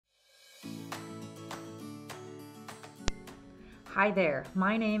Hi there,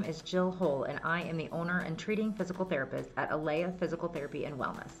 my name is Jill Hoel and I am the owner and treating physical therapist at ALEYA Physical Therapy and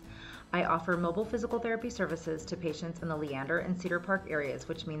Wellness. I offer mobile physical therapy services to patients in the Leander and Cedar Park areas,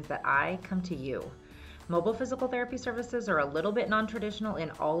 which means that I come to you. Mobile physical therapy services are a little bit non-traditional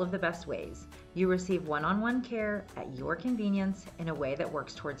in all of the best ways. You receive one-on-one care at your convenience in a way that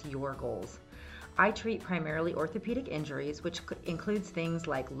works towards your goals. I treat primarily orthopedic injuries, which includes things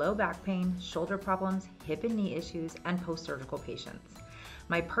like low back pain, shoulder problems, hip and knee issues, and post-surgical patients.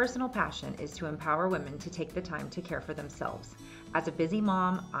 My personal passion is to empower women to take the time to care for themselves. As a busy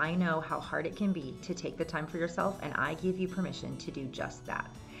mom, I know how hard it can be to take the time for yourself, and I give you permission to do just that.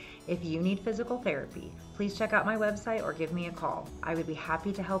 If you need physical therapy, please check out my website or give me a call. I would be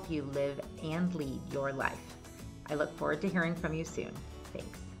happy to help you live and lead your life. I look forward to hearing from you soon.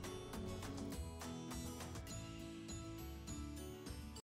 Thanks.